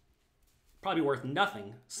 Probably worth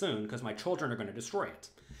nothing soon because my children are going to destroy it.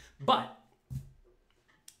 But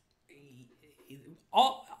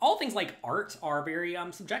all things like art are very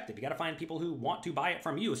subjective. You got to find people who want to buy it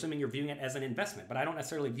from you, assuming you're viewing it as an investment. But I don't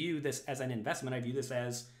necessarily view this as an investment. I view this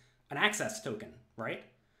as an access token, right?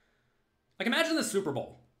 Like imagine the Super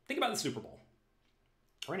Bowl. Think about the Super Bowl.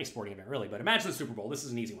 Or any sporting event, really. But imagine the Super Bowl. This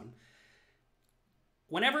is an easy one.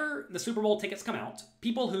 Whenever the Super Bowl tickets come out,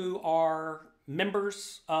 people who are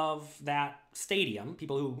members of that stadium,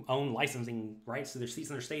 people who own licensing rights to their seats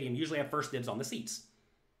in their stadium, usually have first dibs on the seats.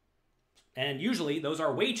 And usually those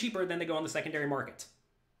are way cheaper than they go on the secondary market.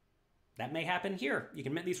 That may happen here. You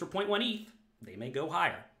can mint these for 0.1 ETH. They may go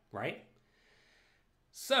higher, right?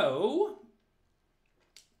 So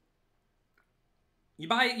you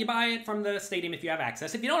buy it from the stadium if you have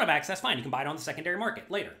access. If you don't have access, fine, you can buy it on the secondary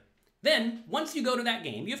market later. Then, once you go to that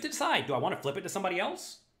game, you have to decide, do I want to flip it to somebody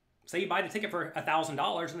else? Say you buy the ticket for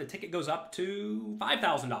 $1,000 and the ticket goes up to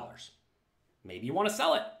 $5,000. Maybe you want to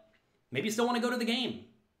sell it. Maybe you still want to go to the game.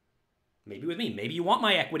 Maybe with me. Maybe you want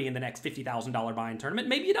my equity in the next $50,000 buy-in tournament.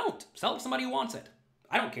 Maybe you don't. Sell it to somebody who wants it.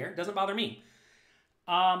 I don't care. It doesn't bother me.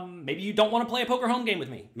 Maybe you don't want to play a poker home game with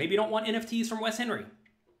me. Maybe you don't want NFTs from Wes Henry.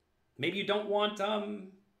 Maybe you don't want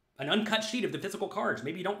an uncut sheet of the physical cards.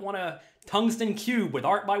 Maybe you don't want a tungsten cube with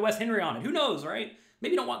art by Wes Henry on it. Who knows, right?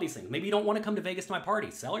 Maybe you don't want these things. Maybe you don't want to come to Vegas to my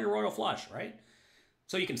party. Sell your Royal Flush, right?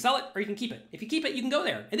 So you can sell it or you can keep it. If you keep it, you can go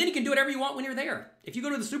there. And then you can do whatever you want when you're there. If you go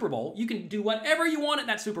to the Super Bowl, you can do whatever you want at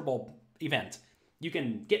that Super Bowl event. You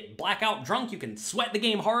can get blackout drunk. You can sweat the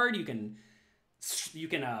game hard. You can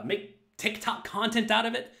make TikTok content out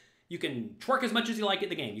of it. You can twerk as much as you like at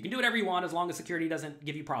the game. You can do whatever you want as long as security doesn't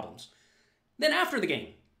give you problems. Then after the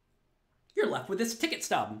game, you're left with this ticket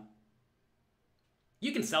stub.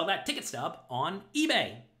 You can sell that ticket stub on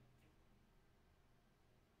eBay.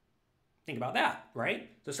 Think about that, right?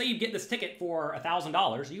 So say you get this ticket for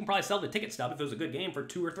 $1,000, you can probably sell the ticket stub if it was a good game for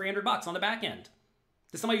 $200 or $300 on the back end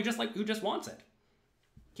to somebody who just wants it.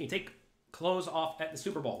 Can you take clothes off at the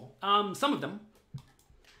Super Bowl? Some of them.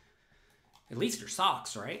 At least your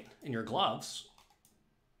socks, right? And your gloves.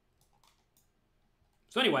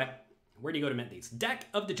 So anyway, where do you go to mint these?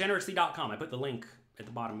 Deckofdegeneracy.com. I put the link at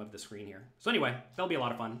the bottom of the screen here. So anyway, that'll be a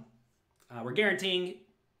lot of fun. We're guaranteeing,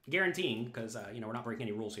 because we're not breaking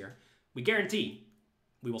any rules here. We guarantee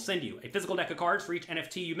we will send you a physical deck of cards for each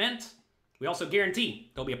NFT you mint. We also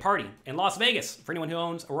guarantee there'll be a party in Las Vegas for anyone who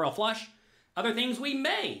owns a Royal Flush. Other things we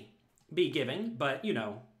may be giving, but you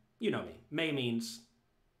know me. May means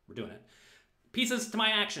we're doing it. Pieces to my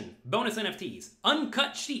action, bonus NFTs,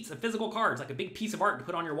 uncut sheets of physical cards, like a big piece of art to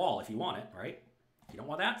put on your wall if you want it, right? If you don't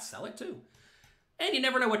want that, sell it too. And you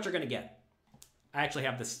never know what you're gonna get. I actually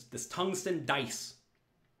have this tungsten dice.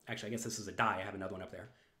 Actually, I guess this is a die. I have another one up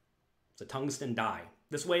there. It's a tungsten die.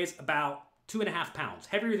 This weighs about 2.5 pounds,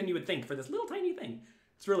 heavier than you would think for this little tiny thing.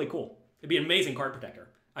 It's really cool. It'd be an amazing card protector.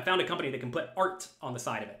 I found a company that can put art on the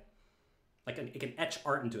side of it. Like it can etch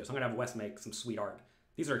art into it. So I'm gonna have Wes make some sweet art.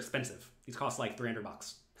 These are expensive. These cost like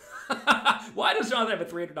 $300. Why does Jonathan have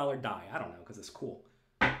a $300 die? I don't know, because it's cool.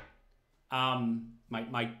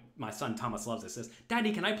 My son Thomas loves this. Says,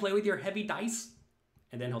 "Daddy, can I play with your heavy dice?"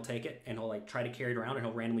 And then he'll take it and he'll like try to carry it around and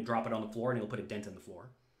he'll randomly drop it on the floor and he'll put a dent in the floor.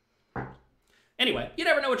 Anyway, you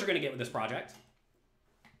never know what you're gonna get with this project.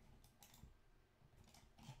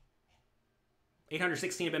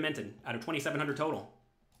 816 have been minted out of 2,700 total.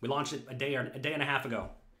 We launched it a day and a half ago.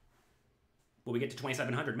 Will we get to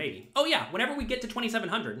 2,700? Maybe. Oh yeah, whenever we get to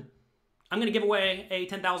 2,700, I'm going to give away a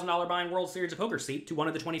 $10,000 buying World Series of Poker seat to one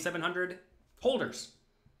of the 2,700 holders.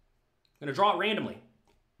 I'm going to draw it randomly.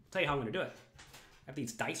 I'll tell you how I'm going to do it. I have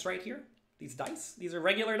these dice right here. These dice. These are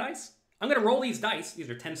regular dice. I'm going to roll these dice. These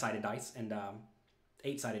are 10-sided dice and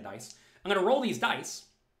 8-sided dice. I'm going to roll these dice.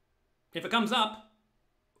 If it comes up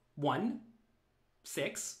 1,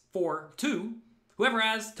 6, 4, 2, whoever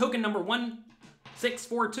has token number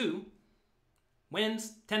 1642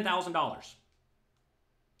 wins $10,000.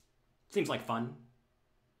 Seems like fun.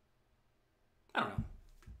 I don't know.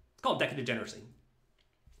 It's called Deck of Degeneracy.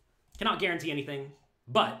 Cannot guarantee anything,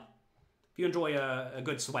 but if you enjoy a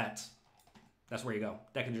good sweat, that's where you go.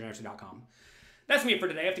 Deckofdegeneracy.com. That's me for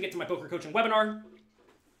today. I have to get to my poker coaching webinar. I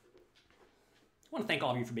want to thank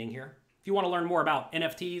all of you for being here. If you want to learn more about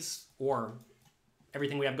NFTs or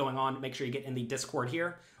everything we have going on, make sure you get in the Discord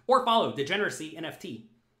here or follow Degeneracy NFT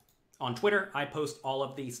on Twitter. I post all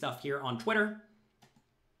of the stuff here on Twitter.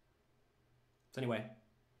 So anyway,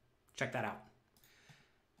 check that out.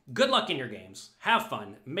 Good luck in your games. Have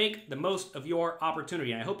fun. Make the most of your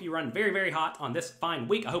opportunity. And I hope you run very, very hot on this fine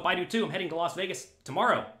week. I hope I do too. I'm heading to Las Vegas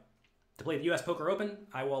tomorrow to play the US Poker Open.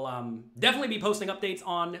 I will definitely be posting updates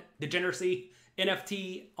on Degeneracy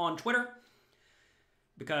NFT on Twitter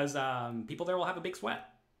because people there will have a big sweat.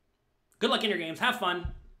 Good luck in your games. Have fun.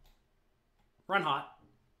 Run hot.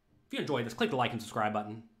 If you enjoyed this, click the like and subscribe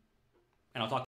button. And I'll talk